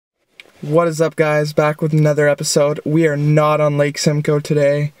What is up, guys? Back with another episode. We are not on Lake Simcoe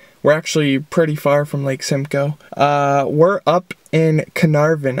today. We're actually pretty far from Lake Simcoe. We're up in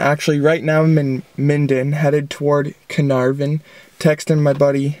Carnarvon. Actually, right now I'm in Minden, headed toward Carnarvon, texting my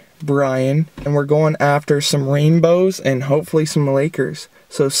buddy Brian, and we're going after some rainbows and hopefully some Lakers.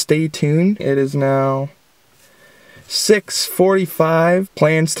 So stay tuned. It is now 6:45.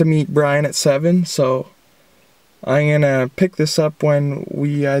 Plans to meet Brian at 7, so I'm gonna pick this up when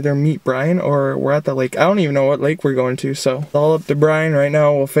we either meet Brian or we're at the lake. I don't even know what lake we're going to, so it's all up to Brian right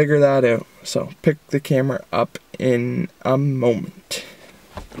now. We'll figure that out. So pick the camera up in a moment.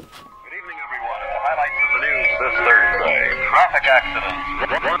 Good evening, everyone. The highlights of the news this Thursday. Traffic accidents. A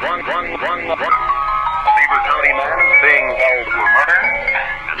Beaver County man is being held for murder.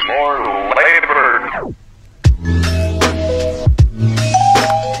 And more labor.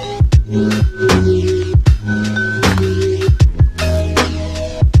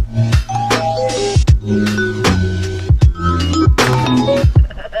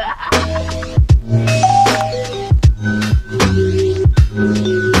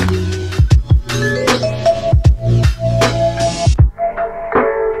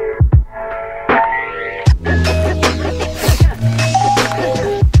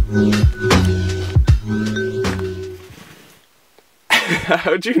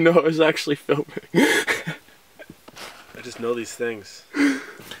 How'd you know I was actually filming? I just know these things.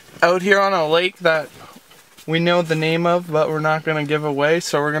 Out here on a lake that we know the name of, but we're not going to give away,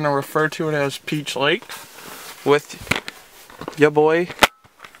 so we're going to refer to it as Peach Lake with ya boy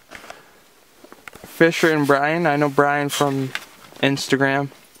Fisher and Brian. I know Brian from Instagram.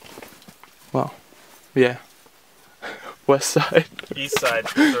 Well, yeah. West side. East side.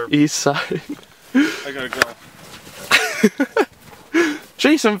 East side. I gotta go.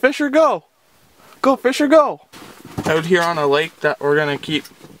 Jason, Fisher, go! Go, Fisher, go! Out here on a lake that we're gonna keep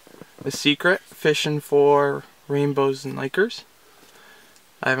a secret, fishing for rainbows and Lakers.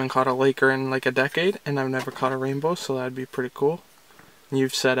 I haven't caught a Laker in like a decade, and I've never caught a rainbow, so that'd be pretty cool.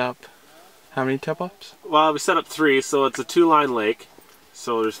 You've set up how many tip-ups? Well, we set up 3, so it's a 2-line lake.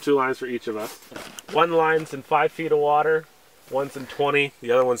 So there's 2 lines for each of us. One line's in 5 feet of water, one's in 20,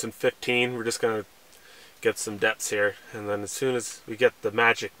 the other one's in 15. We're just gonna get some depths here, and then as soon as we get the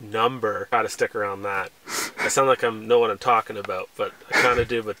magic number, try to stick around that. I sound like I know what I'm talking about, but I kind of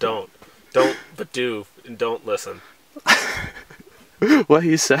do, but don't. Don't, but do, and don't listen. What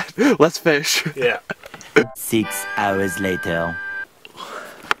he said. Let's fish. Yeah. 6 hours later.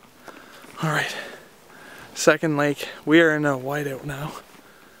 Alright. Second lake. We are in a whiteout now.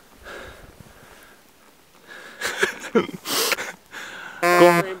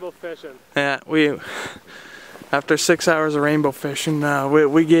 Rainbow fishing. Yeah, after 6 hours of rainbow fishing,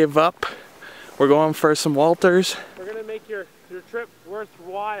 we gave up. We're going for some Walters. We're gonna make your trip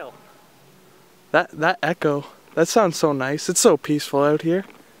worthwhile. That echo, that sounds so nice. It's so peaceful out here.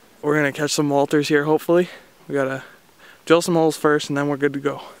 We're gonna catch some Walters here, hopefully. We gotta drill some holes first, and then we're good to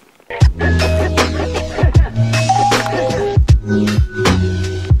go.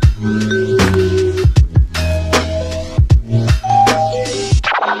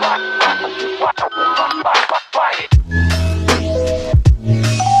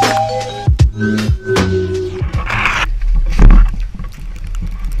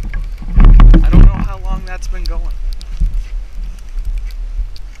 That's been going.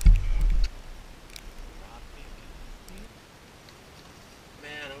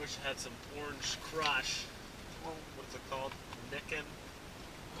 Man, I wish I had some orange crush. What's it called? Nickin?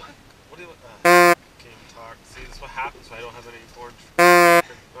 What? What do you can't even talk. See, this is what happens when I don't have any orange.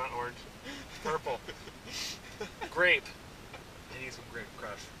 Not orange. Purple. Grape. I need some grape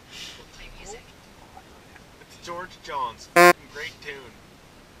crush. Play music. It's George Jones. Great tune.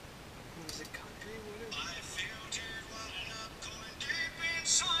 Music country? What is it?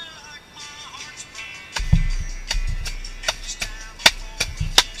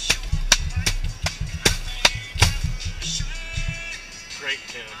 Great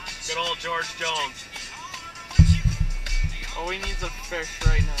tune. Good old George Jones. All we need is a fish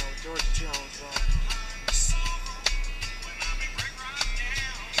right now. George Jones.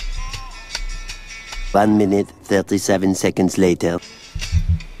 1 minute, 37 seconds later.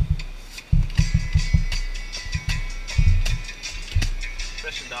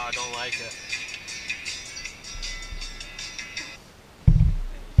 Fishing dog, don't like it.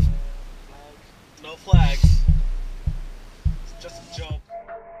 No flags. It's just a joke.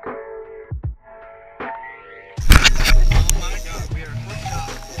 Oh my god, we are hooked up.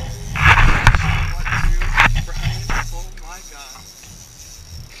 Oh my god.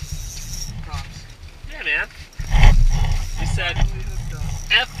 Props. Yeah, man. He said,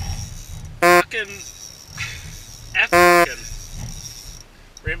 F fucking F-fucking.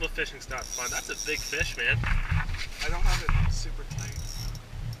 Rainbow fishing's not fun. That's a big fish, man. I don't have it super tight.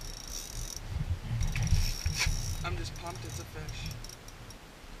 I'm just pumped it's a fish.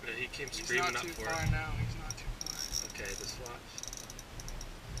 Yeah, he came He's screaming not up too for far it. now. He's not too far. Okay, just watch.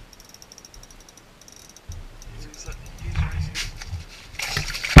 He's rising.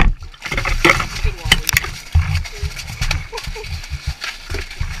 Good Walleye.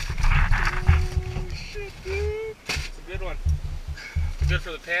 Oh shit, dude. It's a good one. It's good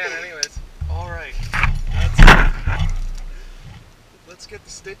for the pan, anyways. All right. That's it. Let's get the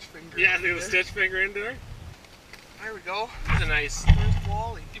stitch finger. Yeah, in do the there. stitch finger into her. There we go. He's a nice. There's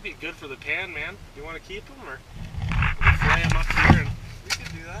Walleye. He'd be good for the pan, man. You want to keep him or we fry him up here? And... We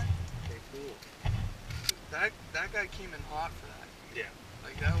could do that. Okay, cool. That guy came in hot for that. Yeah.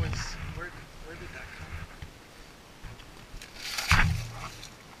 Like that was where did that come from?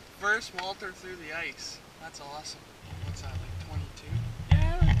 First Walter through the ice. That's awesome. What's that, like 22?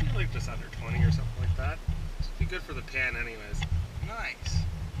 Yeah, I feel like just under 20 or something like that. It'd be good for the pan, anyways. Nice.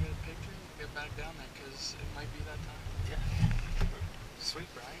 You got a picture? Get back down there because it might be that time. Yeah. Sweet,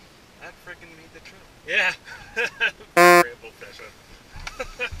 Brian. That frickin' made the trip. Yeah. Rainbow fishing.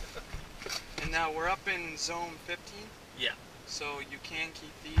 And now we're up in zone 15. Yeah. So you can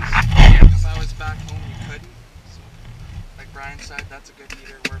keep these. If I was back home, you couldn't. So, like Brian said, that's a good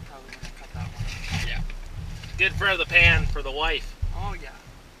eater. We're probably gonna cut that one. Yeah. Good for the pan, for the wife. Oh yeah.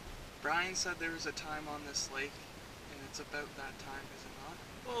 Brian said there was a time on this lake, and it's about that time, is it not?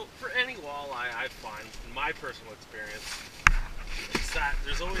 Well, for any walleye, I find, in my personal experience, it's that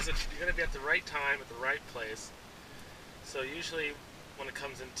there's always you're gonna be at the right time, at the right place. So usually, when it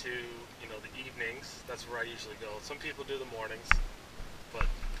comes into the evenings, that's where I usually go. Some people do the mornings, but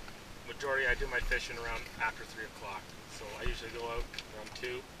majority I do my fishing around after 3 o'clock. So I usually go out around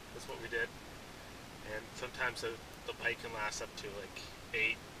 2. That's what we did. And sometimes the bite can last up to like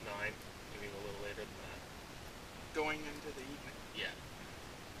 8, 9, maybe a little later than that. Going into the evening. Yeah.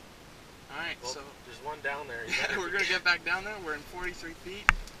 Alright, Well, so there's one down there. You we're gonna get back down there. We're in 43 feet.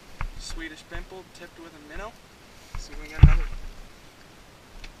 Swedish pimple tipped with a minnow. See if we can get another one.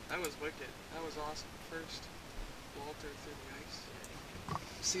 That was wicked. That was awesome. First Walter through the ice.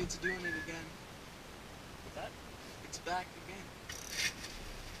 See, it's doing it again. What's that? It's back again.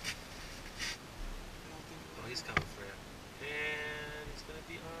 I don't think Oh, he's coming for you. And he's gonna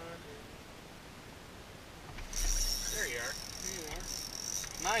be on. There you are. Here you are.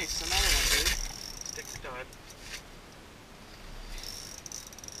 Nice, another one, dude. Stick your time.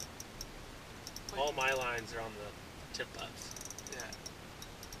 All my lines are on the tip ups. Yeah.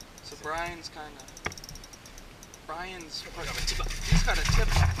 So Brian's he's got a tip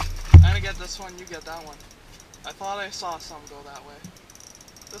up. I'm gonna get this one, you get that one. I thought I saw some go that way.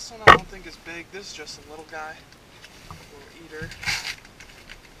 This one I don't think is big. This is just a little guy. A little eater.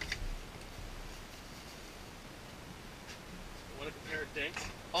 Want to compare dinks?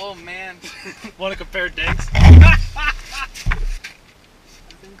 Oh man. Want to compare dinks? I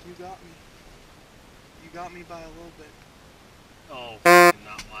think you got me. You got me by a little bit. Oh,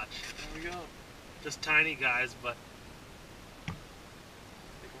 not much. There we go. Just tiny guys, but They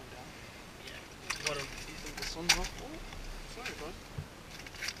going down. yeah. What You think this one's up? Oh, sorry, bud.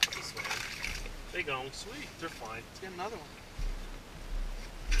 this way. They go. Sweet. They're fine. Let's get another one.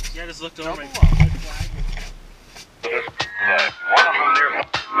 Yeah, just looked Double over. up. One of them near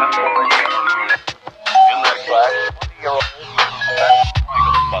that's what they get. In that flash, 20-year-old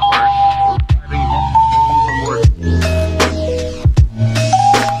Michael Butler driving home from work.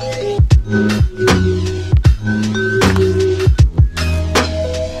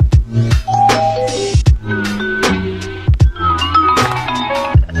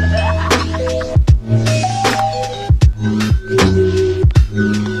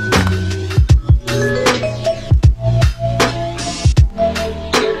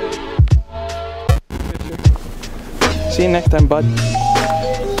 See you next time, bud.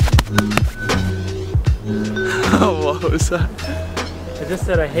 What was that? I just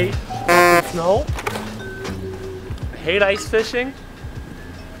said I hate snow. I hate ice fishing.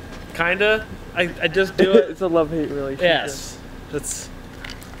 Kinda. I just do it. It's a love-hate relationship. Yes. It's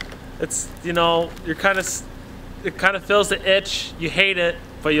you're kind of it kind of fills the itch. You hate it,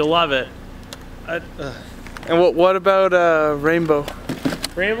 but you love it. And what about rainbow?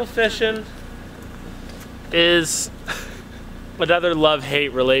 Rainbow fishing is another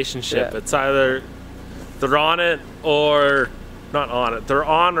love-hate relationship. Yeah. It's either they're on it or not on it. They're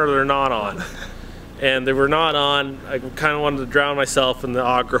on or they're not on. And they were not on. I kind of wanted to drown myself in the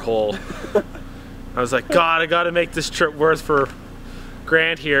auger hole. I was like, God, I got to make this trip worth for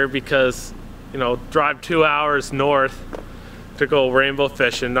Grant here because you know, drive 2 hours north to go rainbow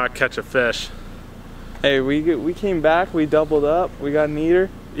fishing, not catch a fish. Hey, we came back, we doubled up, we got an eater.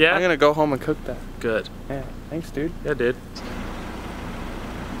 Yeah? I'm gonna go home and cook that. Good. Yeah, thanks, dude. Yeah, dude.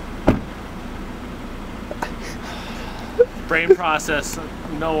 Brain process,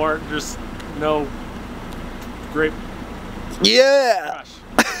 no work, just no grape Yeah! crush.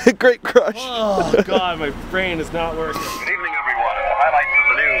 Great crush. Oh god, my brain is not working. Good evening, everyone. The highlights of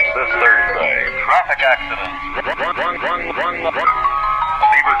the news this Thursday. Traffic accidents. A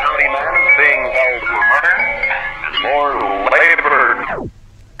Beaver County man is being held for murder. And more